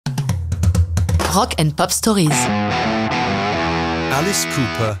Rock and Pop Stories. Alice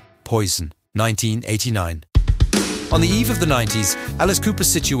Cooper, Poison, 1989. On the eve of the 90s, Alice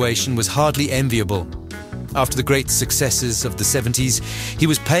Cooper's situation was hardly enviable. After the great successes of the 70s, he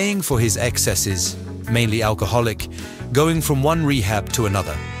was paying for his excesses, mainly alcoholic, going from one rehab to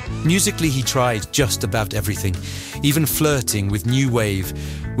another. Musically, he tried just about everything, even flirting with new wave,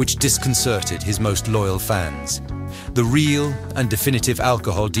 which disconcerted his most loyal fans. The real and definitive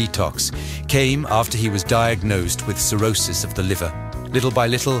alcohol detox came after he was diagnosed with cirrhosis of the liver. Little by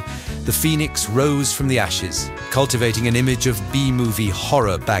little, the phoenix rose from the ashes, cultivating an image of B-movie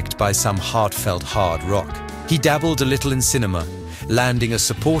horror backed by some heartfelt hard rock. He dabbled a little in cinema, landing a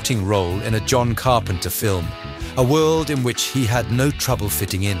supporting role in a John Carpenter film, a world in which he had no trouble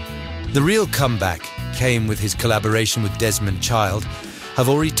fitting in. The real comeback came with his collaboration with Desmond Child. I've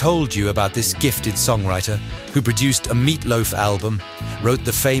already told you about this gifted songwriter who produced a Meat Loaf album, wrote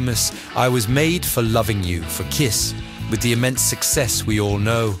the famous I Was Made for Loving You for Kiss, with the immense success we all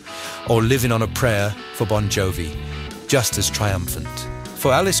know, or Living on a Prayer for Bon Jovi, just as triumphant.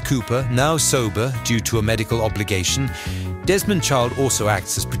 For Alice Cooper, now sober due to a medical obligation, Desmond Child also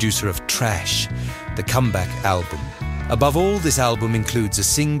acts as producer of Trash, the comeback album. Above all, this album includes a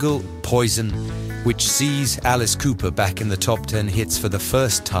single, Poison, which sees Alice Cooper back in the top 10 hits for the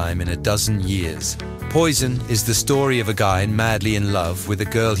first time in a dozen years. Poison is the story of a guy madly in love with a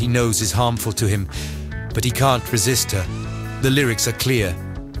girl he knows is harmful to him, but he can't resist her. The lyrics are clear.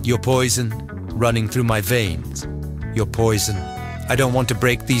 You're poison, running through my veins. You're poison. I don't want to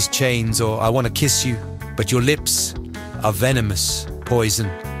break these chains, or I want to kiss you, but your lips are venomous, poison.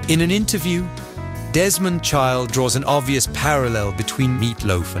 In an interview, Desmond Child draws an obvious parallel between Meat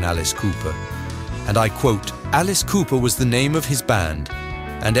Loaf and Alice Cooper. And I quote, Alice Cooper was the name of his band,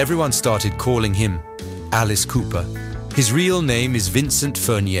 and everyone started calling him Alice Cooper. His real name is Vincent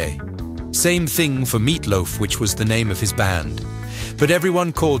Furnier. Same thing for Meat Loaf, which was the name of his band. But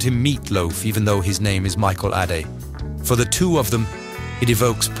everyone called him Meat Loaf, even though his name is Michael Adé. For the two of them, it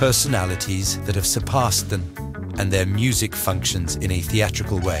evokes personalities that have surpassed them, and their music functions in a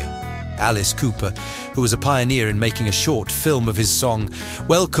theatrical way. Alice Cooper, who was a pioneer in making a short film of his song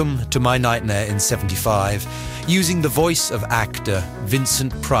Welcome to My Nightmare in '75, using the voice of actor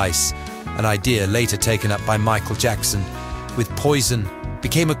Vincent Price, an idea later taken up by Michael Jackson, with Poison,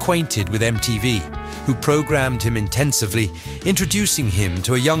 became acquainted with MTV, who programmed him intensively, introducing him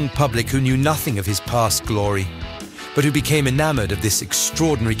to a young public who knew nothing of his past glory, but who became enamored of this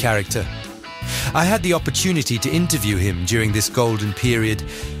extraordinary character. I had the opportunity to interview him during this golden period,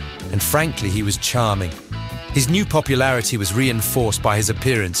 and frankly, he was charming. His new popularity was reinforced by his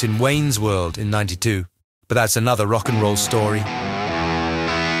appearance in Wayne's World in '92, but that's another rock and roll story.